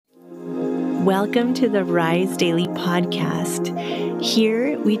Welcome to the Rise Daily podcast.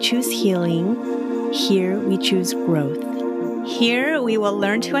 Here we choose healing. Here we choose growth. Here we will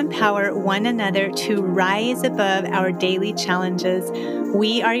learn to empower one another to rise above our daily challenges.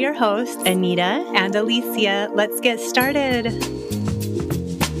 We are your hosts, Anita and Alicia. Let's get started.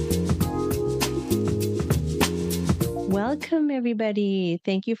 Welcome, everybody.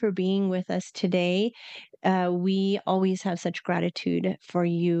 Thank you for being with us today. We always have such gratitude for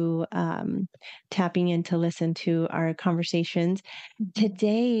you tapping in to listen to our conversations.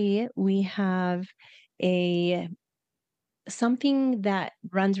 Today, we have something that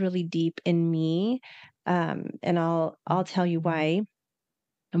runs really deep in me, and I'll tell you why.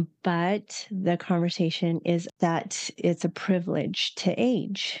 But the conversation is that it's a privilege to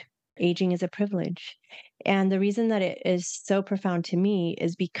age. Aging is a privilege. And the reason that it is so profound to me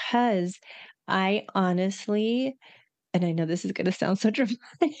is because I honestly, and I know this is going to sound so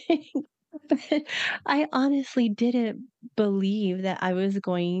dramatic, but I honestly didn't believe that I was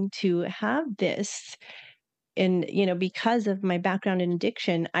going to have this. And, because of my background in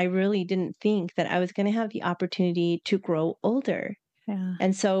addiction, I really didn't think that I was going to have the opportunity to grow older. Yeah.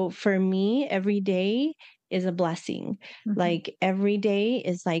 And so for me, every day is a blessing. Mhm. Like every day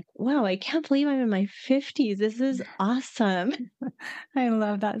is like, wow, I can't believe I'm in my 50s. This is awesome. I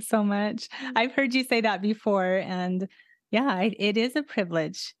love that so much. I've heard you say that before. And yeah, it is a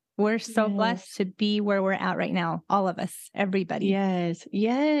privilege. We're so blessed Yes. to be where we're at right now. All of us, everybody. Yes.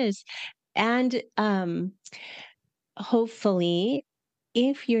 Yes. And hopefully,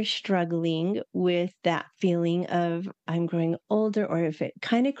 if you're struggling with that feeling of I'm growing older, or if it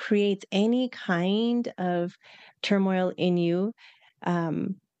kind of creates any kind of turmoil in you,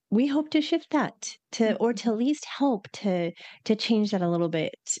 um, we hope to shift that or to at least help to change that a little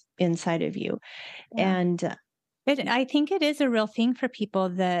bit inside of you. Yeah. And I think it is a real thing for people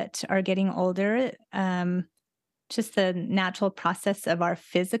that are getting older. Just the natural process of our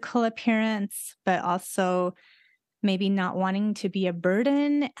physical appearance, but also maybe not wanting to be a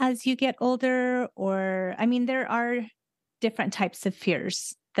burden as you get older. Or, I mean, there are different types of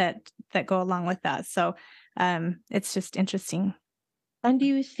fears that go along with that. So, it's just interesting. do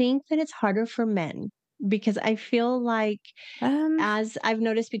you think that it's harder for men? Because I feel like, Um, as I've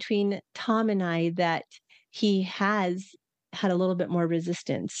noticed between Tom and I, that he has had a little bit more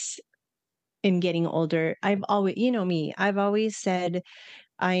resistance in getting older. I've always, me, I've always said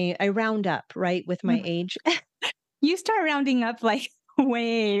I round up, right, with my age. you start rounding up like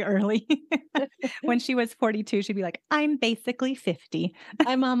way early. When she was 42, she'd be like, I'm basically 50.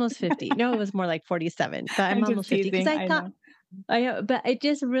 I'm almost 50. No, it was more like 47, but I'm I'm just almost 50 because teasing. I I thought know. but it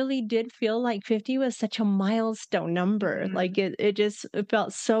just really did feel like 50 was such a milestone number. Like Mhm. it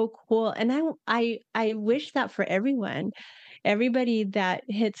felt so cool. And I wish that for everyone. Everybody that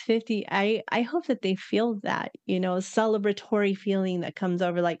hits 50, I hope that they feel that, celebratory feeling that comes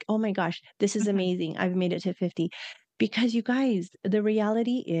over like, "Oh my gosh, this is Mhm. amazing. I've made it to 50." Because you guys, the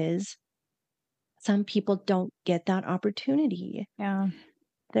reality is some people don't get that opportunity. Yeah.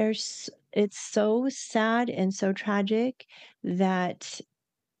 It's so sad and so tragic that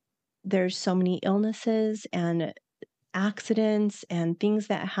there's so many illnesses and accidents and things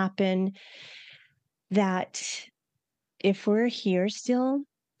that happen that if we're here still,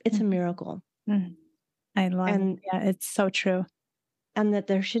 it's a Mhm. miracle. Mhm. I love it. And Yeah, it's so true. that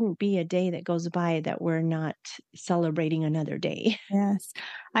there shouldn't be a day that goes by that we're not celebrating another day. Yes.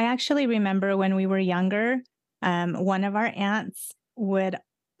 I actually remember when we were younger, one of our aunts would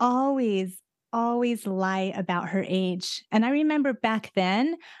always, always lie about her age. And I remember back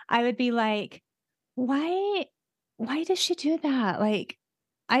then, I would be like, why, why does she do that? Like,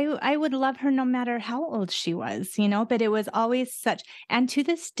 I would love her no matter how old she was, but it was always such, and to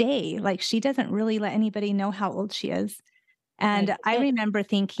this day, like she doesn't really let anybody know how old she is. Right. And I remember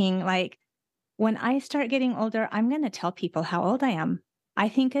thinking, like, when I start getting older, I'm going to tell people how old I am. I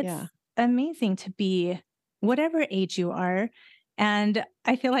think Yeah. it's amazing to be whatever age you are. And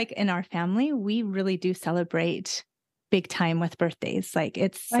I feel like in our family, we really do celebrate big time with birthdays. Like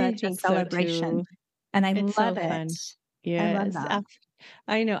it's I such a think so celebration. too. And I It's so love it. fun. I love Yes. that.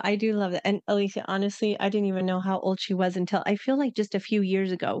 I know. I do love it. And Alicia, honestly, I didn't even know how old she was until I feel like just a few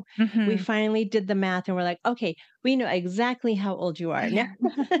years ago. We Hmm. finally did the math and we're like, okay, we know exactly how old you are now.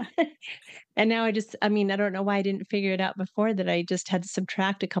 And now I mean, I don't know why I didn't figure it out before that I just had to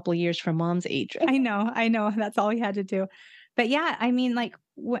subtract a couple of years from mom's age. I know. I know. That's all we had to do. But yeah, I mean, like,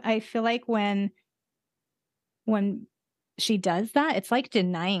 I feel like when she does that, it's like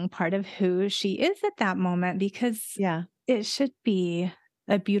denying part of who she is at that moment because Yeah. it should be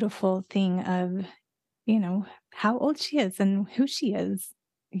a beautiful thing of, how old she is and who she is.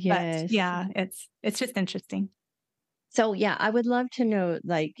 But Yes. yeah, it's just interesting. So yeah, I would love to know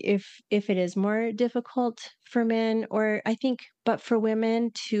like if it is more difficult for men or I think but for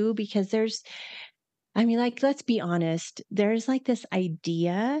women too because there's I mean like let's be honest, there's like this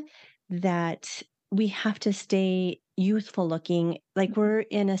idea that we have to stay youthful looking. Like Mhm. we're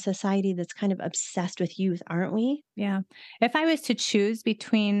in a society that's kind of obsessed with youth, aren't we? Yeah. If I was to choose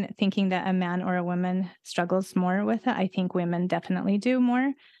between thinking that a man or a woman struggles more with it, I think women definitely do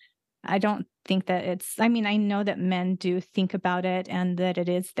more. I don't think that I mean, I know that men do think about it and that it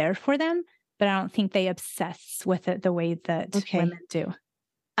is there for them, but I don't think they obsess with it the way that women Okay. do.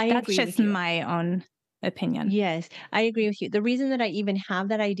 I That's agree just with you. my own opinion. Yes, I agree with you. The reason that I even have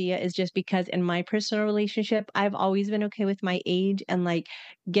that idea is just because in my personal relationship, I've always been okay with my age and like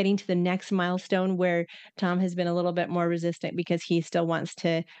getting to the next milestone where Tom has been a little bit more resistant because he still wants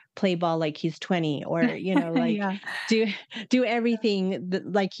to play ball like he's 20 or, like Yeah. do do everything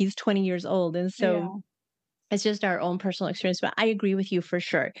like he's 20 years old. And so Yeah. it's just our own personal experience, but I agree with you for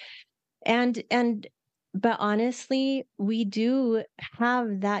sure. And but honestly, we do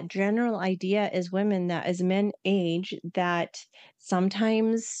have that general idea as women that as men age, that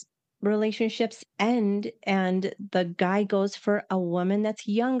sometimes relationships end and the guy goes for a woman that's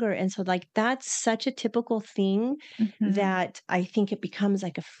younger. And so like that's such a typical thing Mhm. that I think it becomes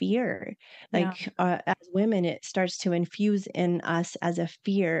like a fear. Yeah. Like as women, it starts to infuse in us as a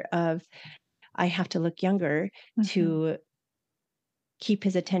fear of I have to look younger Mhm. to keep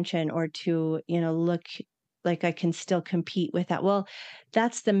his attention or to, look like I can still compete with that. Well,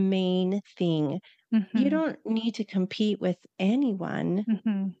 that's the main thing. You Mhm. don't need to compete with anyone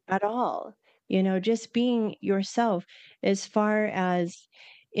Mhm. at all. Just being yourself as far as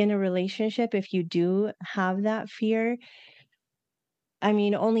in a relationship, if you do have that fear, I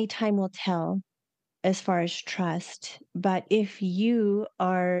mean, only time will tell as far as trust. But if you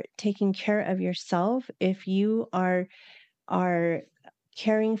are taking care of yourself, if you are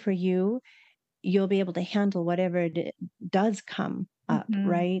caring for you, you'll be able to handle whatever does come up, Mhm.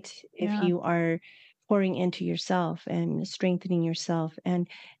 right? If Yeah. you are pouring into yourself and strengthening yourself and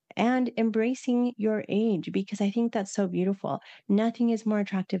embracing your age because I think that's so beautiful. Nothing is more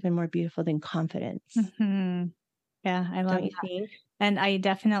attractive and more beautiful than confidence. Mhm. Yeah, I love Don't you that. think? And I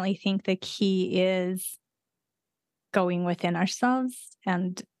definitely think the key is going within ourselves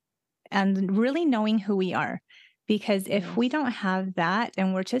and really knowing who we are. Because if we Yes. don't have that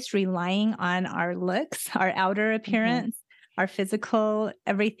and we're just relying on our looks, our outer Hmm. appearance, our physical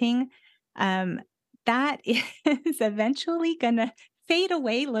everything, um, that is eventually going to fade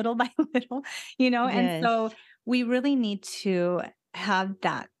away little by little. And Yes. so we really need to have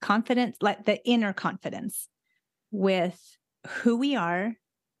that confidence, like the inner confidence with who we are,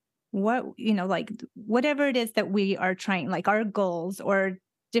 like whatever it is that we are trying, like our goals or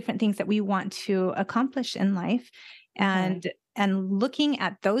different things that we want to accomplish in life, Uh-huh. and looking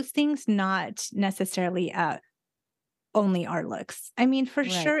at those things, not necessarily at only our looks. I mean, for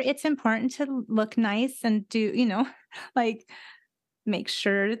sure Right. it's important to look nice and do, like make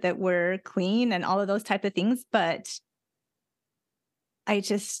sure that we're clean and all of those type of things, but I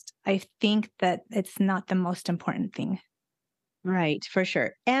think that it's not the most important thing. Right, for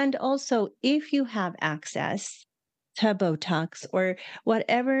sure. And also, if you have access to Botox or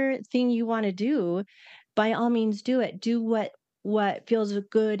whatever thing you want to do, by all means do it. Do what feels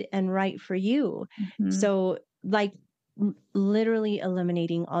good and right for you. Mhm. So, like literally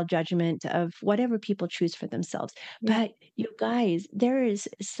eliminating all judgment of whatever people choose for themselves. Yeah. But you guys, there is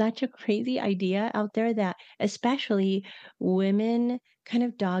such a crazy idea out there that especially women kind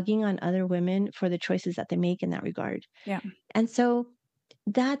of dogging on other women for the choices that they make in that regard. Yeah. And so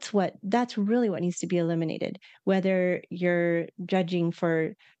that's really what needs to be eliminated, whether you're judging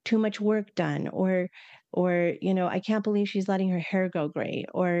for too much work done or I can't believe she's letting her hair go gray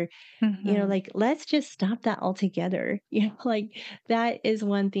or Mhm. like let's just stop that altogether. Like that is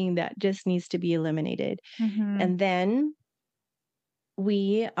one thing that just needs to be eliminated. Mhm. And then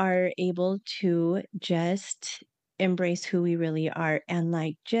we are able to just embrace who we really are and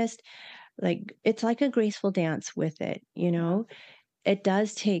like just like it's like a graceful dance with it. It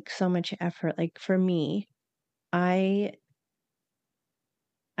does take so much effort. Like for me, I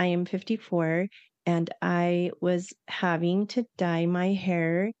I am 54 and I was having to dye my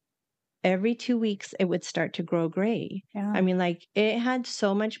hair every 2 weeks it would start to grow gray. I Yeah. mean like it had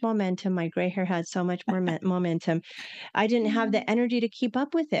so much momentum. My gray hair had so much more momentum. I didn't have the energy to keep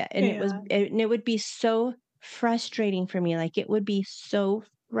up with it and Yeah. it would be so frustrating for me. Like it would be so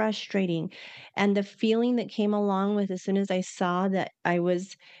frustrating. And the feeling that came along with as soon as I saw that I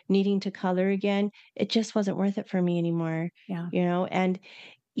was needing to color again, it just wasn't worth it for me anymore, Yeah. and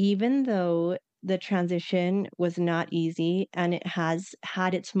even though the transition was not easy and it has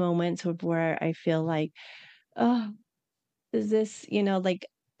had its moments of where I feel like, oh, is this, like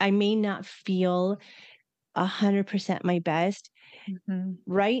I may not feel 100% my best. Mhm.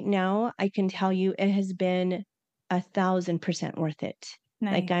 Right now, I can tell you it has been 1,000% worth it.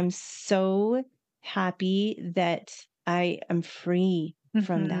 Like, Nice. I'm so happy that I am free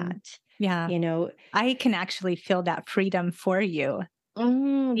from Mhm. that, Yeah. you know? I can actually feel that freedom for you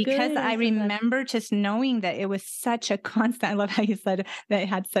because Good. I I'm so glad. remember just knowing that it was such a constant. I love how you said that it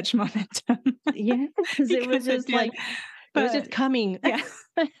had such momentum Yes, it was because it just did. like, it was just But coming. yeah,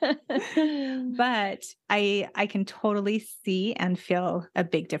 but I can totally see and feel a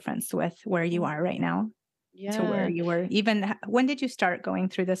big difference with where you are right now to where Yeah. you were. Even when did you start going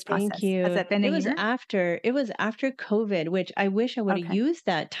through this Thank process? Has you. it been a year? It was after COVID, which I wish I would have Okay. used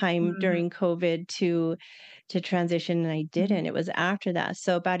that time Mhm. during COVID to transition, and I Mhm. didn't. It was after that.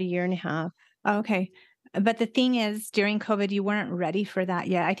 So about a year and a half. Okay. But the thing is, during COVID, you weren't ready for that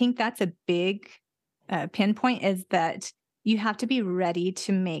yet. I think that's a big pinpoint is that you have to be ready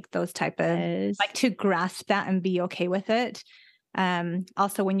to make those type of Yes. like to grasp that and be okay with it.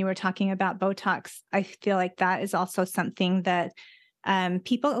 Also, when you were talking about Botox, I feel like that is also something that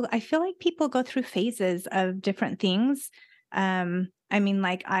people, I feel like people go through phases of different things. I mean,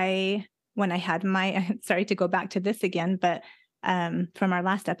 like when I had my, sorry to go back to this again, but from our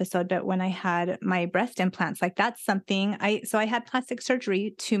last episode, but when I had my breast implants, like that's something so I had plastic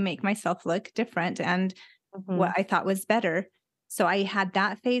surgery to make myself look different and what Mhm. I thought was better. So I had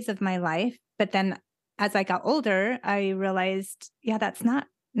that phase of my life. But then as I got older, I realized, yeah, that's not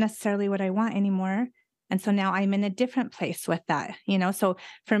necessarily what I want anymore. And so now I'm in a different place with that, you know? So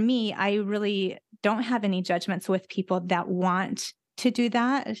for me, I really don't have any judgments with people that want to do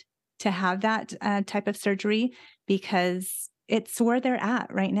that, to have that type of surgery, because it's where they're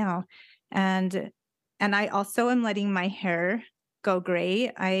at right now. And I also am letting my hair go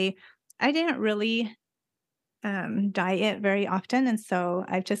gray. I didn't really dye it very often, and so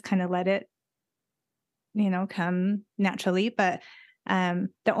I've just kinda let it, come naturally, but,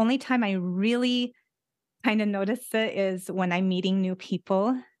 the only time I really kinda notice it is when I'm meeting new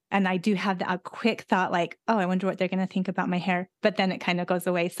people, and I do have a quick thought like, "Oh, I wonder what they're gonna think about my hair," but then it kinda goes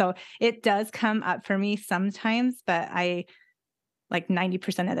away, so it does come up for me sometimes, but I, like,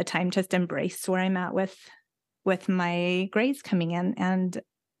 90% of the time, just embrace where I'm at with my grays coming in, and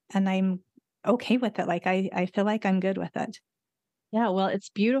I'm okay with it, like, I feel like I'm good with it. Yeah, well, it's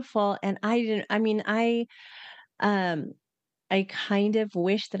beautiful, and I mean, um I kind of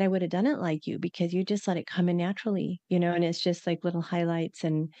wish that I would have done it like you because you just let it come in naturally, and it's just like little highlights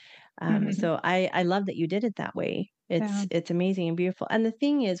and Mhm. so I love that you did it that way. Yeah. It's amazing and beautiful. And the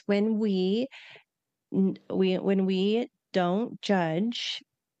thing is when we don't judge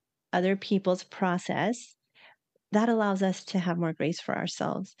other people's process, that allows us to have more grace for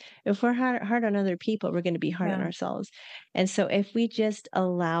ourselves. If we're hard on other people, we're going to be hard on Yeah. ourselves. And so if we just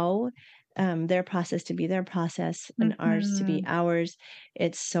allow their process to be their process and ours to be Mhm. ours,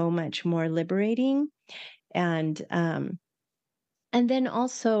 it's so much more liberating. And then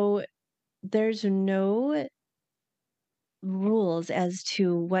also there's no rules as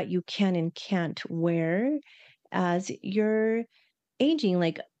to what you can and can't wear as you're aging.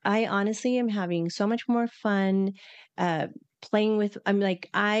 Like, I honestly am having so much more fun, uh, playing with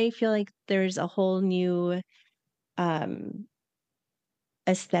I feel like there's a whole new, um,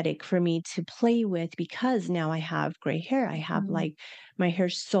 aesthetic for me to play with because now I have gray hair. I have, Mhm. my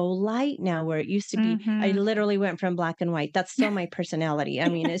hair's so light now where it used to be I Mhm. literally went from black and white. That's still my personality. I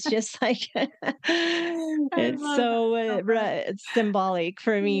mean, it's just like I it's love that so, so much. it's symbolic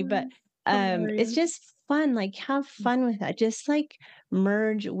for me, but, Mm. it's Hilarious. just fun, like, have fun with that. Just, like,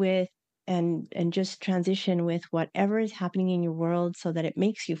 merge with and just transition with whatever is happening in your world so that it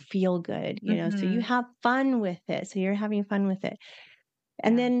makes you feel good, so you Mhm. have fun with it, so you're having fun with it.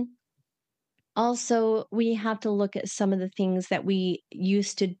 And Yeah. then also, we have to look at some of the things that we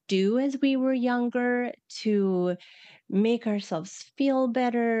used to do as we were younger to make ourselves feel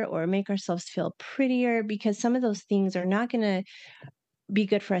better or make ourselves feel prettier because some of those things are not going to be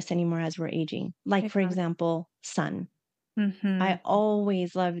good for us anymore as we're aging. Like, for Exactly. example, sun. I Mhm.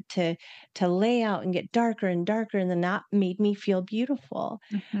 always loved to lay out and get darker and darker, and then that made me feel beautiful.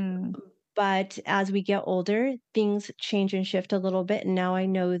 Mhm. But as we get older, things change and shift a little bit. And now I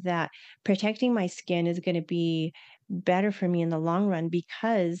know that protecting my skin is going to be better for me in the long run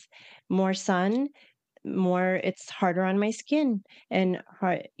because more sun, more it's harder on my skin. And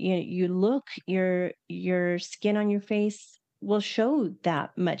you look your skin on your face. will show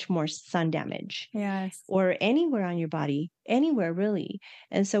that much more sun damage Yes. or anywhere on your body, anywhere really.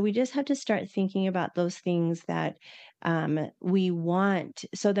 And so we just have to start thinking about those things that we want,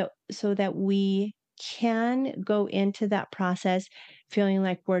 so that we can go into that process feeling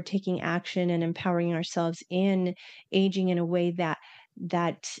like we're taking action and empowering ourselves in aging in a way that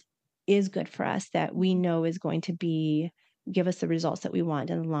is good for us, that we know is going to be give us the results that we want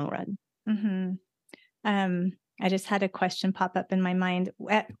in the long run. Hmm. I just had a question pop up in my mind.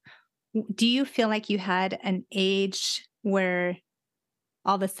 Do you feel like you had an age where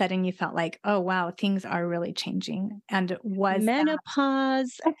all of a sudden you felt like, oh, wow, things are really changing? And was that,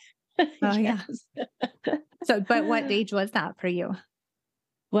 Menopause. oh, yeah. Yes. So, but what age was that for you?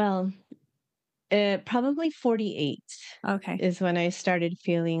 Well, probably 48 Okay. is when I started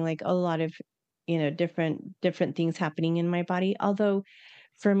feeling like a lot of, different things happening in my body. Although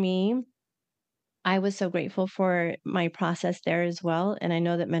for me, I was so grateful for my process there as well. And I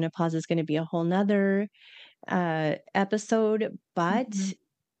know that menopause is going to be a whole nother episode, but Hmm.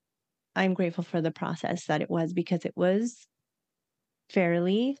 I'm grateful for the process that it was, because it was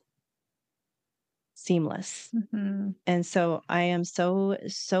fairly seamless. Hmm. And so I am so,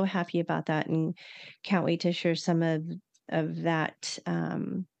 so happy about that, and can't wait to share some of that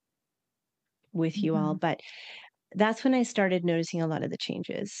with you all. Hmm. But that's when I started noticing a lot of the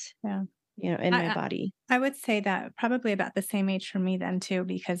changes, Yeah. in my I, body. I would say that probably about the same age for me then too,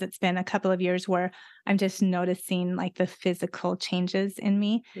 because it's been a couple of years where I'm just noticing like the physical changes in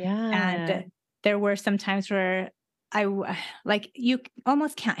me. Yeah. And there were some times where like you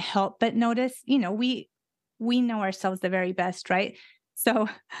almost can't help but notice, we know ourselves the very best, right? So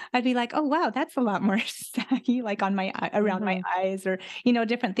I'd be like, oh wow, that's a lot more saggy, like on around my Mhm. eyes, or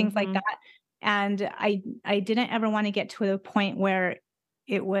different things like Mhm. that. And I didn't ever want to get to a point where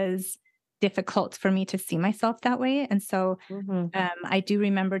it was difficult for me to see myself that way. And so, Mhm. I do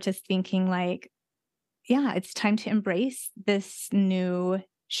remember just thinking like, yeah, it's time to embrace this new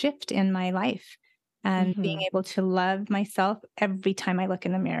shift in my life and being Mhm. able to love myself every time I look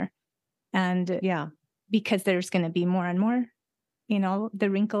in the mirror. And Yeah. because there's going to be more and more, the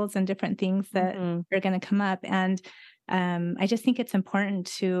wrinkles and different things that Mhm. are going to come up. And I just think it's important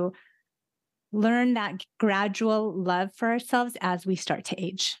to learn that gradual love for ourselves as we start to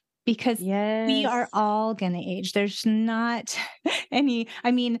age, because we are Yes. all going to age. There's not I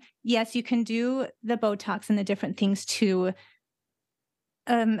mean, yes, you can do the Botox and the different things to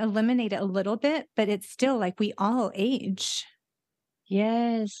eliminate it a little bit, but it's still like we all age.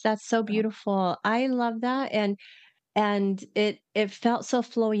 Yes, that's so So, beautiful. I love that, and it felt so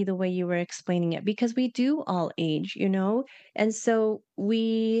flowy the way you were explaining it, because we do all age, And so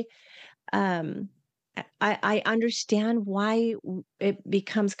um I understand why it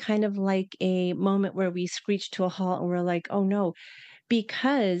becomes kind of like a moment where we screech to a halt and we're like, "Oh no,"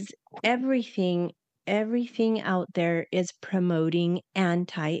 because everything everything out there is promoting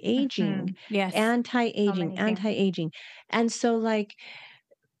anti-aging, mhm, yes, so anti-aging, many things. anti-aging. And so like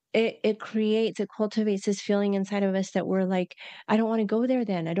it cultivates this feeling inside of us that we're like, I don't want to go there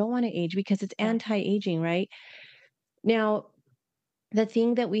then. I don't want to age because it's Yeah. anti-aging, right? Now, the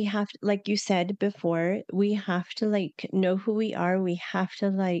thing that we have, like you said before, we have to like know who we are. We have to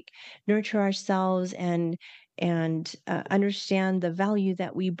like nurture ourselves and understand the value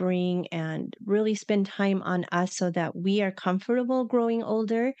that we bring, and really spend time on us so that we are comfortable growing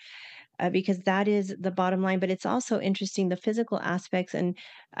older, because that is the bottom line. But it's also interesting, the physical aspects. And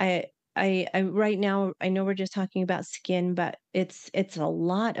I, I right now, I know we're just talking about skin, but it's a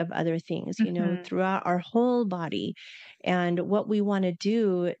lot of other things, Mhm, throughout our whole body, and what we want to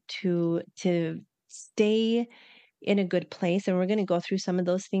do to stay in a good place. And we're going to go through some of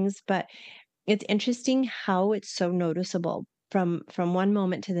those things, but it's interesting how it's so noticeable from one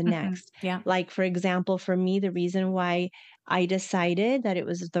moment to the mhm, next. yeah. Like, for example, for me, the reason why I decided that it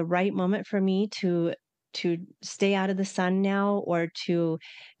was the right moment for me to stay out of the sun now, or to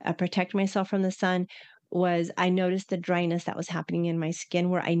protect myself from the sun, was I noticed the dryness that was happening in my skin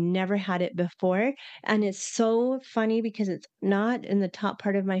where I never had it before. And it's so funny because it's not in the top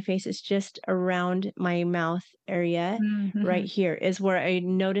part of my face, it's just around my mouth area. Mm, Right mhm, here is where I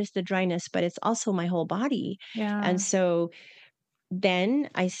noticed the dryness, but it's also my whole body. And yeah. so then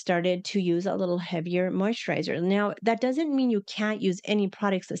I started to use a little heavier moisturizer. Now, that doesn't mean you can't use any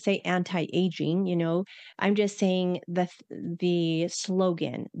products that say anti-aging. I'm just saying the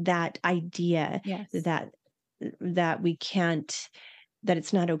slogan, that idea Yes. that that we can't that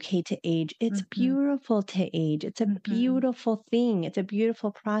it's not okay to age. It's Mhm, beautiful to age. It's a mhm, beautiful thing. It's a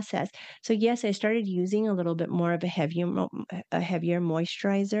beautiful process. So yes, I started using a little bit more of a heavier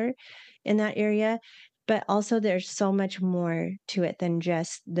moisturizer in that area. but also there's so much more to it than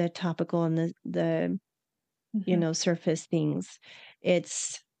just the topical and Mhm. surface things.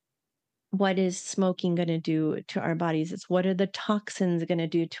 It's what is smoking going to do to our bodies? It's what are the toxins going to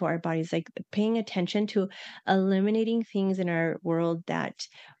do to our bodies? Like paying attention to eliminating things in our world that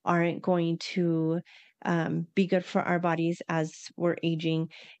aren't going to be good for our bodies as we're aging,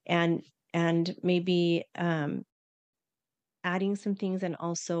 and maybe adding some things and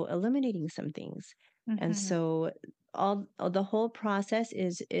also eliminating some things. And Mhm. so all the whole process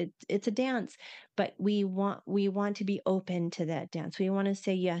is it's a dance, but we want to be open to that dance. We want to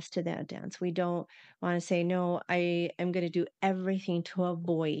say yes to that dance. We don't want to say no, I am going to do everything to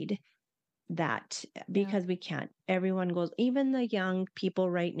avoid that, Yeah. because we can't. Everyone goes, even the young people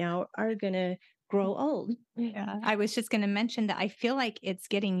right now are going to grow old. Yeah. I was just going to mention that I feel like it's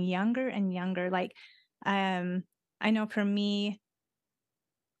getting younger and younger. Like, um, I know for me,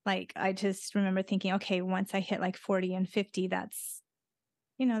 like, I just remember thinking, okay, once I hit like 40 and 50, that's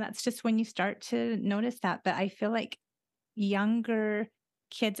just when you start to notice that. But I feel like younger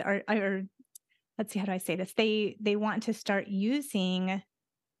kids are, let's see, how do I say this? They want to start using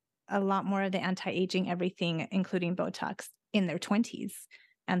a lot more of the anti-aging everything, including Botox, in their 20s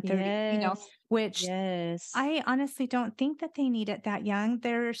and 30s, Yes. which Yes. I honestly don't think that they need it that young.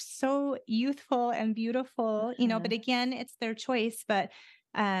 They're so youthful and beautiful, but Uh-huh. again, it's their choice. But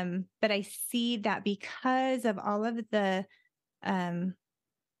I see that because of all of the um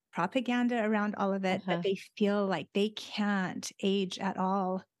propaganda around all of it, that Uh-huh. they feel like they can't age at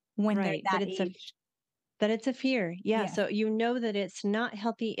all when they're Right, that age. that it's a fear. Yeah, Yes. so you know that it's not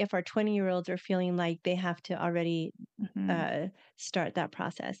healthy if our 20-year-olds are feeling like they have to already Mhm. uh start that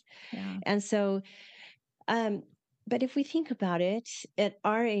process. Yeah. And so um but if we think about it, at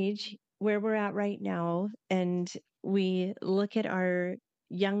our age, where we're at right now, and we look at our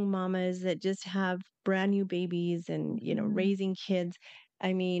young mamas that just have brand new babies and Mhm. raising kids,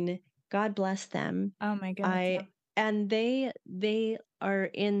 I mean, God bless them. Oh my goodness, I yeah. and they are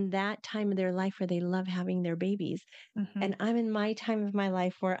in that time of their life where they love having their babies. Mhm. And I'm in my time of my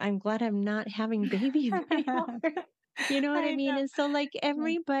life where I'm glad I'm not having babies anymore. You know what I I mean? know. And so like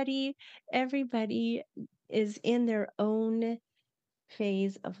Yeah. everybody is in their own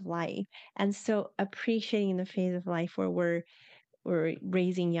phase of life. And so appreciating the phase of life where we're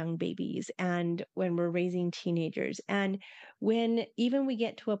raising young babies, and when we're raising teenagers, and when even we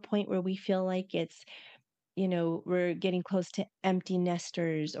get to a point where we feel like it's we're getting close to empty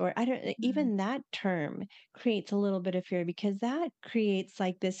nesters, or I don't Mhm. even that term creates a little bit of fear, because that creates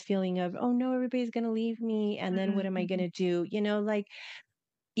like this feeling of, oh no, everybody's going to leave me. And then what am I going Mhm. to do? Like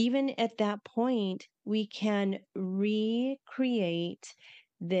even at that point, we can recreate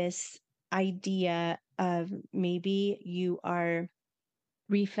this idea of maybe you are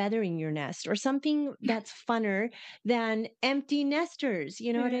refeathering your nest or something that's funner than empty nesters.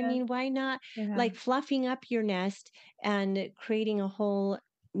 You know what I Yeah, mean? Why not yeah. like fluffing up your nest and creating a whole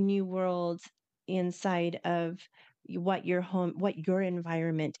new world inside of what your home, what your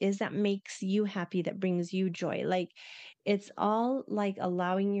environment is, that makes you happy, that brings you joy. Like it's all like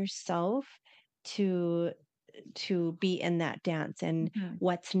allowing yourself to be in that dance, and Mhm.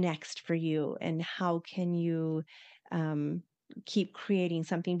 what's next for you, and how can you um keep creating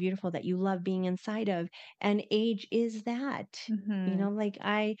something beautiful that you love being inside of. And age is that, Mhm. like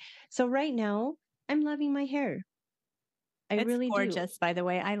so right now I'm loving my hair. I It's really do. gorgeous, by the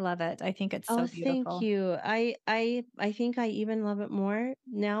way. I love it. I think it's Oh, so thank beautiful. you. I think I even love it more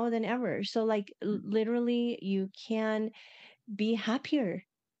now than ever. So like literally you can be happier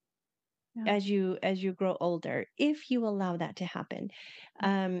Yeah. as you grow older, if you allow that to happen,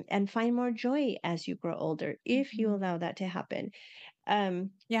 and find more joy as you grow older, if you Mhm. allow that to happen.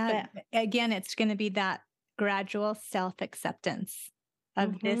 um Yeah, but again, it's gonna be that gradual self-acceptance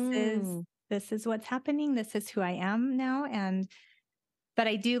of mhm. this is what's happening, this is who I am now, but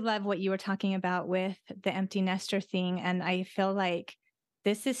I do love what you were talking about with the empty nester thing, and I feel like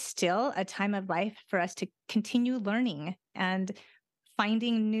this is still a time of life for us to continue learning and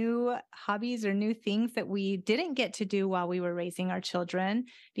finding new hobbies or new things that we didn't get to do while we were raising our children,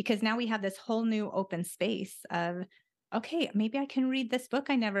 because now we have this whole new open space of, okay, maybe I can read this book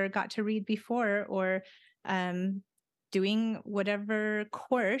I never got to read before, or um, doing whatever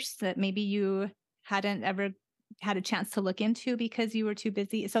course that maybe you hadn't ever had a chance to look into because you were too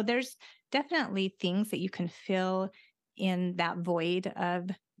busy. So there's definitely things that you can fill in that void of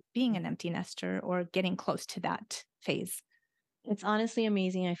being an empty nester or getting close to that phase. It's honestly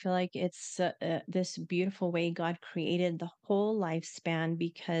amazing. I feel like it's this beautiful way God created the whole lifespan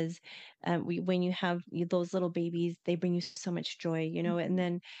because when you have those little babies, they bring you so much joy, and Mhm.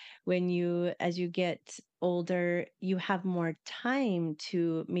 then as you get older, you have more time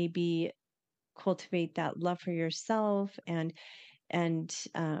to maybe cultivate that love for yourself and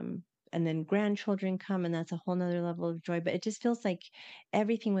and then grandchildren come and that's a whole nother level of joy. But it just feels like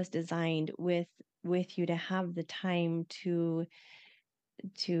everything was designed with you to have the time to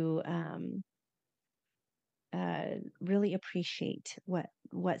really appreciate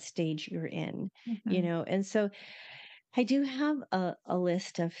what stage you're in, Mhm. and so I do have a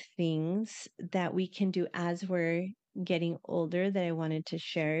list of things that we can do as we're getting older that I wanted to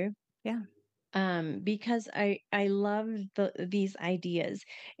share, Yeah. because I love these ideas.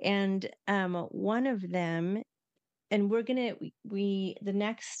 And one of them, and we're gonna we the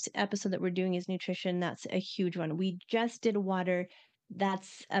next episode that we're doing is nutrition. That's a huge one. We just did water.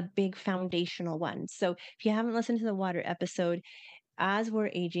 That's a big foundational one. So if you haven't listened to the water episode, as we're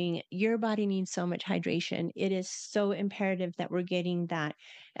aging, your body needs so much hydration. It is so imperative that we're getting that.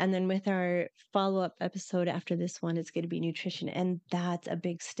 And then with our follow up episode after this one, it's going to be nutrition. And that's a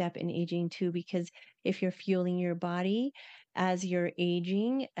big step in aging too, because if you're fueling your body as you're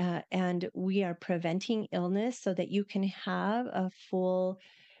aging, and we are preventing illness so that you can have a full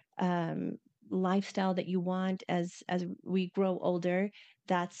um, lifestyle that you want as we grow older,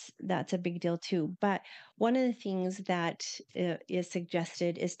 that's a big deal too. But one of the things that is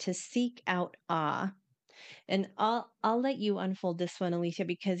suggested is to seek out awe. And I'll let you unfold this one, Alicia,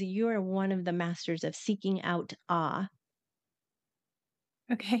 because you are one of the masters of seeking out awe.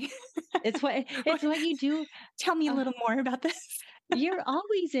 Okay. It's what you do. Tell me a uh, little more about this. you're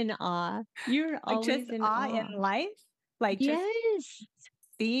always in awe. You're Like just always in awe in awe. life? Like just Yes.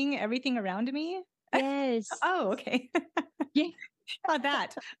 seeing everything around me? Yes. Oh, okay. Yeah. Oh,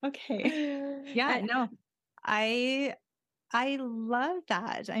 that. Okay. Yeah, I, no. I I love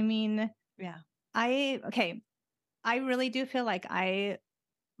that. I mean, yeah. okay. I really do feel like I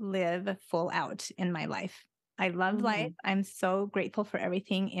live full out in my life. I love life. Mhm. I'm so grateful for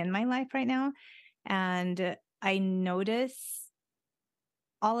everything in my life right now. And I notice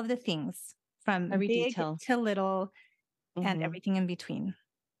all of the things from Every big detail. to little and Mhm. everything in between.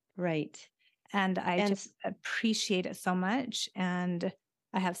 Right. And I And just appreciate it so much. And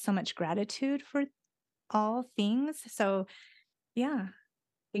I have so much gratitude for all things. So, yeah.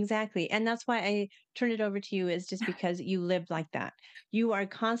 exactly. And that's why I turned it over to you, is just because you live like that. You are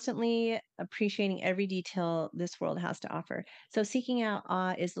constantly appreciating every detail this world has to offer. So seeking out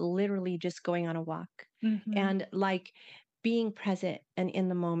awe is literally just going on a walk Hmm. and like being present and in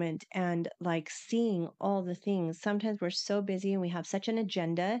the moment and like seeing all the things. Sometimes we're so busy and we have such an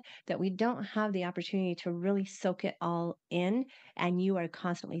agenda that we don't have the opportunity to really soak it all in. And you are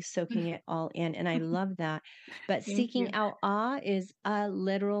constantly soaking it all in. And I love that. But Thank seeking you. out awe is a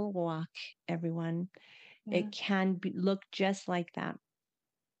literal walk, everyone. Yeah. It can look just like that.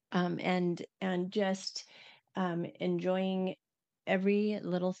 And just enjoying every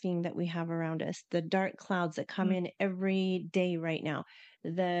little thing that we have around us. The dark clouds that come Mm. in every day right now,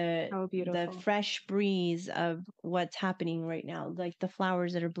 So the beautiful. fresh breeze of what's happening right now, like the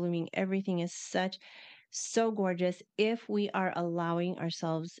flowers that are blooming. Everything is so gorgeous if we are allowing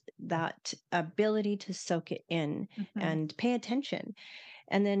ourselves that ability to soak it in Hmm. and pay attention.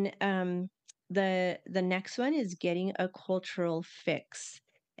 And then the next one is getting a cultural fix.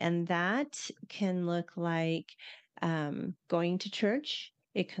 And that can look like going to church.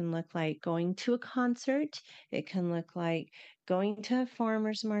 It can look like going to a concert. It can look like going to a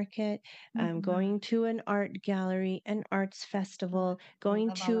farmer's market, Hmm. going to an art gallery, an arts Oh, festival, I going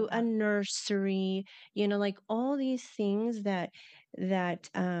love all of to a that. nursery, like all these things that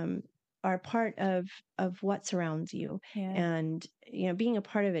are part of what surrounds you. Yeah. And being a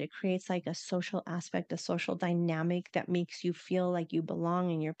part of it, it creates like a social aspect, a social dynamic that makes you feel like you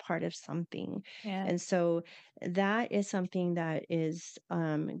belong and you're part of something. Yeah. And so that is something that is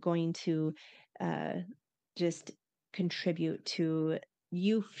going to uh, just contribute to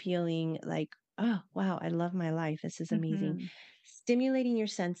you feeling like, oh wow, I love my life, this is amazing. Hmm. Stimulating your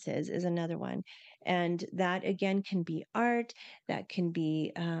senses is another one, and that again can be art, that can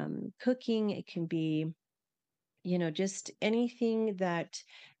be cooking, it can be just anything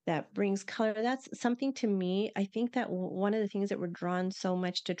that brings color. That's something to me. I think that one of the things that we're drawn so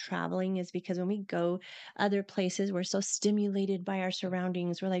much to traveling is because when we go other places, we're so stimulated by our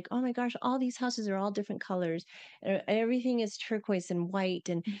surroundings. We're like, oh my gosh, all these houses are all different colors. Everything is turquoise and white.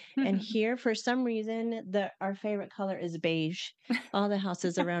 And here, for some reason, our favorite color is beige. All the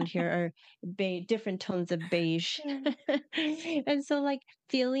houses around here are different tones of beige. And so, like,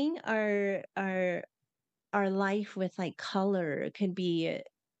 feeling our life with like color could be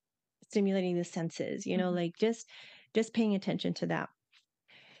stimulating the senses, Mhm. like just paying attention to that.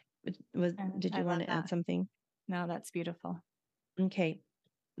 Did I you want love to add that. something? No, that's beautiful. Okay.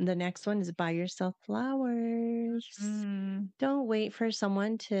 The next one is buy yourself flowers. Mm. Don't wait for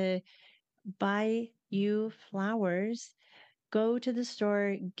someone to buy you flowers. Go to the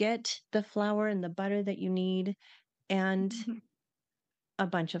store, get the flour and the butter that you need, and a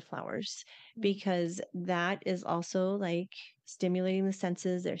bunch of flowers, because that is also like stimulating the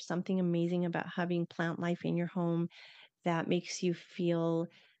senses. There's something amazing about having plant life in your home that makes you feel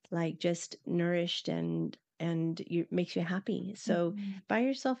like just nourished and you makes you happy. So Mhm. buy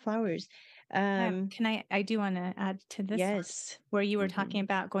yourself flowers. Um I do want to add to this one yes. where you were Hmm. talking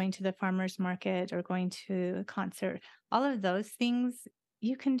about going to the farmer's market or going to a concert. All of those things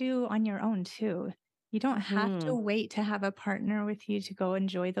you can do on your own too. You don't have Hmm. to wait to have a partner with you to go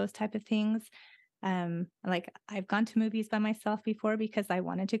enjoy those type of things. Like I've gone to movies by myself before because I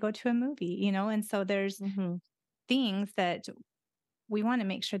wanted to go to a movie, and so there's Hmm. things that we want to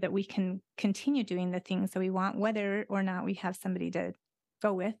make sure that we can continue doing the things that we want, whether or not we have somebody to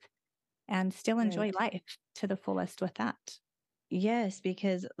go with and still enjoy Right. life to the fullest with that. Yes,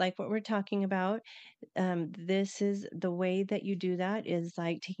 because like what we're talking about, this is the way that you do that is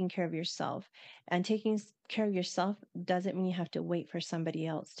like taking care of yourself. And taking care of yourself doesn't mean you have to wait for somebody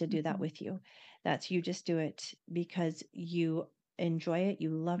else to do that Mhm. with you. That's you just do it because you enjoy it,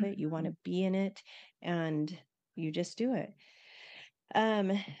 you love it, you want Mhm. to be in it, and you just do it.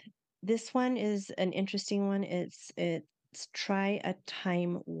 Um, this one is an interesting one. It's try a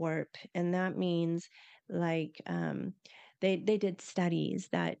time warp, and that means like they did studies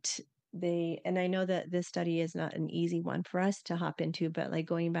that and I know that this study is not an easy one for us to hop into, but like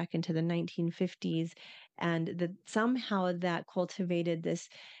going back into the 1950s, and that somehow that cultivated this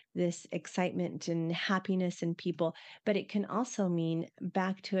excitement and happiness in people. But it can also mean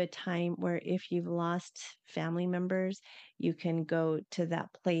back to a time where if you've lost family members, you can go to that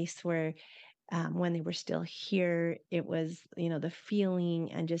place where when they were still here, it was, the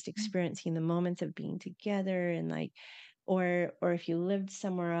feeling and just experiencing the moments of being together, and like, or if you lived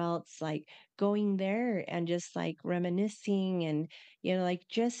somewhere else, like going there and just like reminiscing, and like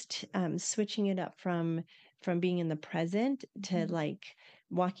just switching it up from being in the present to Mhm. like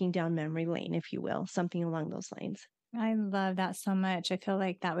walking down memory lane, if you will, something along those lines. I love that so much. I feel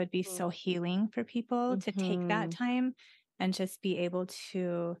like that would be so healing for people to take that Mm-hmm. time and just be able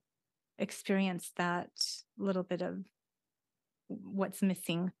to experience that little bit of what's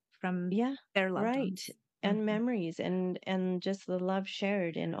missing from Yeah, their loved right. ones. And Mhm. memories and just the love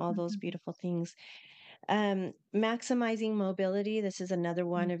shared and all those Mhm. beautiful things. Maximizing mobility. This is another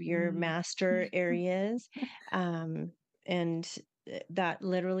one of your Mhm. master areas. Um, and that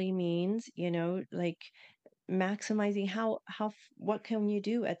literally means, like maximizing what can you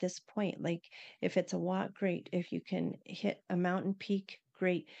do at this point? Like if it's a walk, great. If you can hit a mountain peak,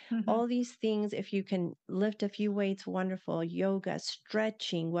 great. Mhm. All these things, if you can lift a few weights, wonderful. Yoga,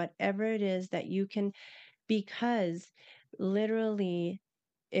 stretching, whatever it is that you can, because literally,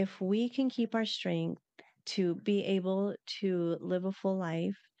 if we can keep our strength to be able to live a full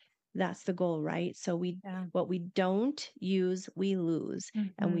life, that's the goal, right? So Yeah. what we don't use, we lose,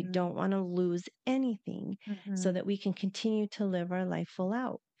 and we Mhm. don't want to lose anything, so Mhm. that we can continue to live our life full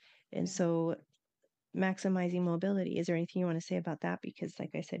out. And Yeah. so maximizing mobility, is there anything you want to say about that? Because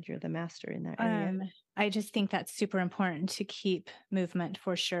like I said, you're the master in that area. Um, I just think that's super important to keep movement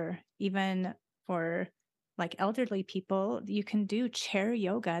for sure. Even for like elderly people, you can do chair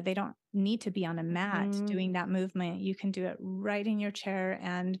yoga. They don't need to be on a mat Hmm. doing that movement. You can do it right in your chair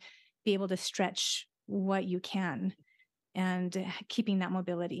and be able to stretch what you can and keeping that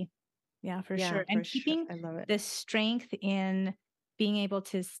mobility. Yeah, for Yeah, sure. And for sure. keeping I love it. the strength in being able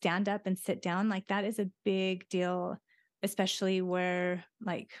to stand up and sit down, like that is a big deal, especially where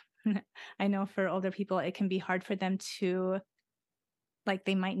like I know for older people it can be hard for them to like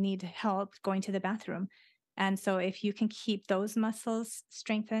they might need help going to the bathroom. And so if you can keep those muscles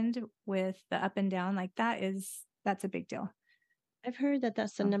strengthened with the up and down, like that's a big deal. I've heard that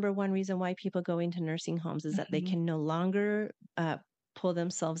that's the Oh. number one reason why people go into nursing homes is that they Mhm. can no longer pull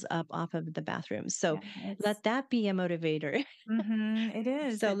themselves up off of the bathroom. So Yes. let that be a motivator. It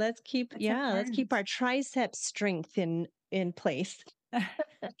is. So let's keep, It's let's keep important. our tricep strength in place.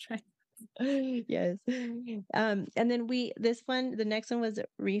 That's right. Yes. And then the next one was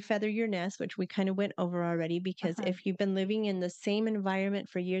refeather your nest, which we kind of went over already, because Uh-huh. if you've been living in the same environment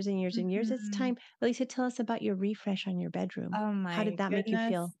for years and years and years, it's Mhm. time. Lisa, tell us about your refresh on your bedroom. Oh How did my that make you goodness.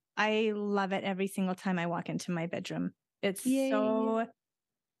 feel? I love it every single time I walk into my bedroom. It's Yay. so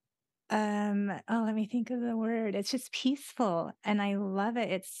let me think of the word. It's just peaceful and I love it.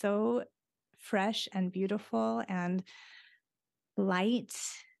 It's so fresh and beautiful and light.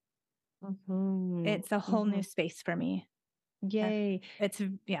 Hmm. It's a whole new space for me. Uh, Yay.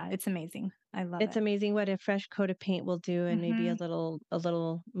 it's amazing. I love It's it. amazing what a fresh coat of paint will do, and maybe a Mhm.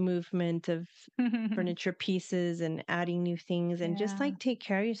 little movement of furniture pieces and adding new things, and just Yeah. like take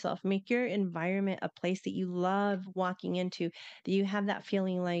care of yourself. Make your environment a place that you love walking into, that you have that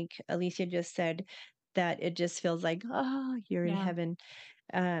feeling like Alicia just said, that it just feels like, oh, you're in Yeah. heaven.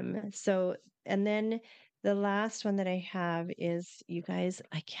 So, and then the last one that I have is, you guys,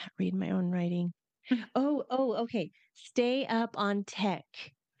 I can't read my own writing. Okay. Stay up on tech.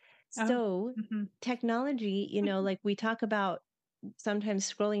 Oh. So, Mhm. technology, like we talk about, sometimes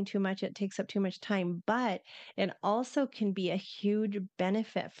scrolling too much, it takes up too much time, but it also can be a huge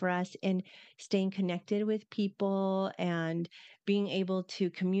benefit for us in staying connected with people and being able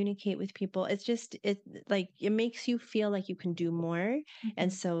to communicate with people. It makes you feel like you can do more.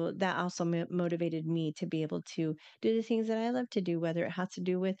 And Mhm. so that also motivated me to be able to do the things that I love to do, whether it has to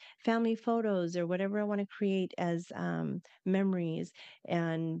do with family photos or whatever I want to create as memories.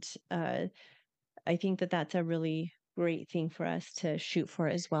 And I think that that's a really great thing for us to shoot for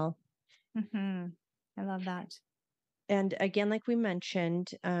as well. Mhm. I love that. And again, like we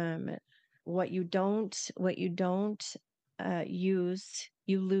mentioned, what you don't use,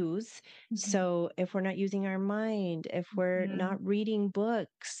 you lose. Mhm. So if we're not using our mind, if we're Mhm. not reading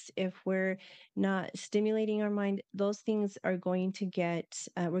books, if we're not stimulating our mind, those things are going to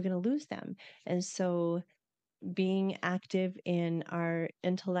we're going to lose them. And so being active in our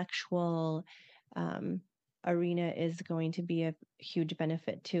intellectual um, arena is going to be a huge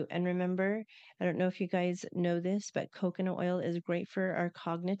benefit too. And remember, I don't know if you guys know this, but coconut oil is great for our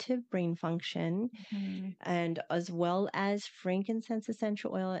cognitive brain function, Mhm. and as well as frankincense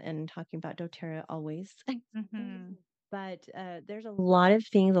essential oil. And talking about doTERRA always. Mhm. But there's a lot of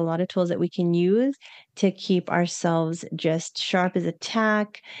things, a lot of tools that we can use to keep ourselves just sharp as a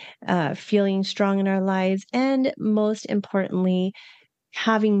tack, feeling strong in our lives, and most importantly,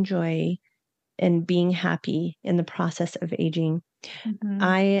 having joy and being happy in the process of aging. Mhm.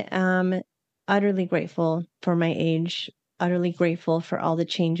 I am utterly grateful for my age, utterly grateful for all the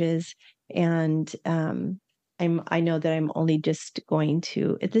changes, and I know that I'm only just going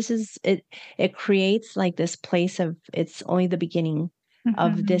to. It creates like this place of, it's only the beginning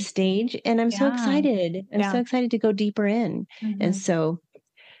of this Mhm. stage, and I'm so Yeah. excited. I'm so Yeah. excited to go deeper in, and Mhm. so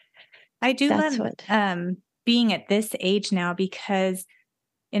I do love that's what. being at this age now because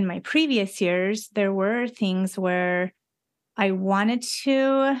in my previous years, there were things where I wanted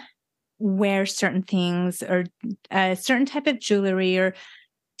to wear certain things or a certain type of jewelry or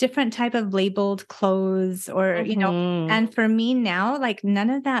different type of labeled clothes or, Mhm. and for me now, like none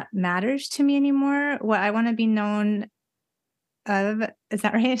of that matters to me anymore. What I want to be known of, is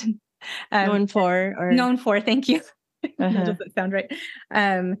that right? Um, Known for, or known for, thank you. That uh-huh. doesn't sound right.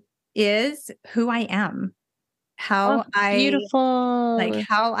 Um, is who I am, Oh, how I like beautiful.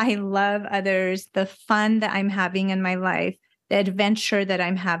 how I love others, the fun that I'm having in my life, the adventure that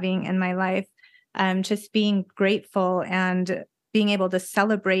I'm having in my life, just being grateful and being able to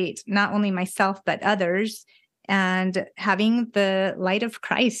celebrate not only myself, but others and having the light of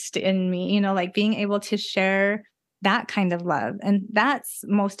Christ in me, like being able to share that kind of love. And that's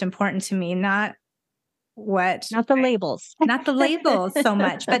most important to me, what Not the labels. not the labels so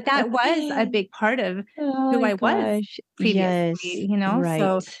much, but that was a big part of Oh who my I was gosh. previously, Yes. Right.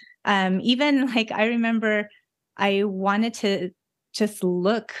 So, even like I remember I wanted to just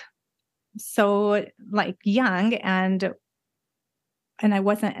look so like young and I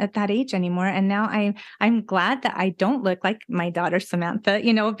wasn't at that age anymore. And now I'm glad that I don't look like my daughter Samantha,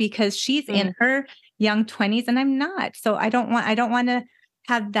 because she's in Mm. her young 20s and I'm not. So I don't want to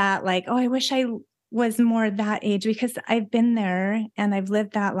have that like, oh, I wish I was more that age because I've been there and I've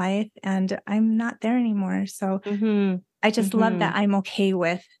lived that life and I'm not there anymore. So Mhm. I just love that Mhm. I'm okay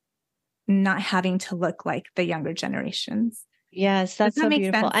with not having to look like the younger generations. Yes, Does that's that so make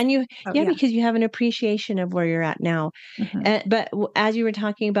beautiful. sense? And Oh, yeah, yeah. because you have an appreciation of where you're at now. Mhm. As you were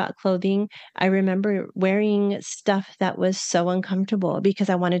talking about clothing, I remember wearing stuff that was so uncomfortable because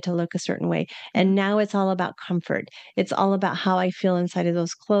I wanted to look a certain way. Mhm. And now it's all about comfort. It's all about how I feel inside of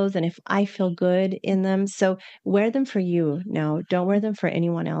those clothes and if I feel good in them. So wear them for you now. Don't wear them for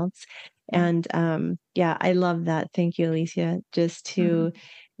anyone else. Yeah. And yeah, I love that. Thank you, Alicia. Just Mhm. to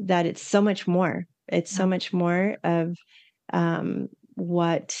that it's so much more. It's so Yeah. much more of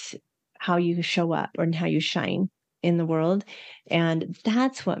what how you show up and how you shine in the world, and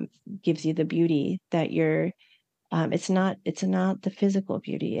that's what gives you the beauty that you're it's not the physical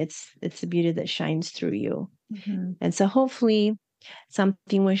beauty, it's the beauty that shines through you. Mhm. And so hopefully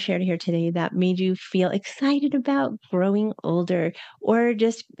something was shared here today that made you feel excited about growing older or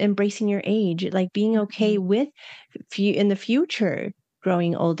just embracing your age, like being okay Mhm. with in the future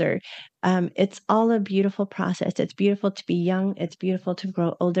growing older. It's all a beautiful process. It's beautiful to be young. It's beautiful to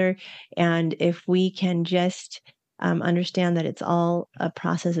grow older. And if we can just understand that it's all a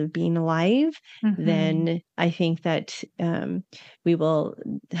process of being alive, Mhm. then I think that we will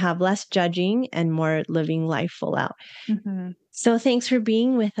have less judging and more living life full out. Mhm. So, thanks for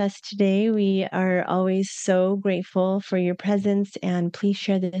being with us today. We are always so grateful for your presence, and please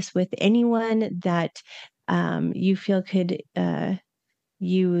share this with anyone that you feel could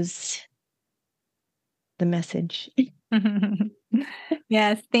use the message.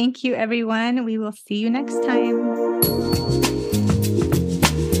 Yes, thank you, everyone. We will see you next time.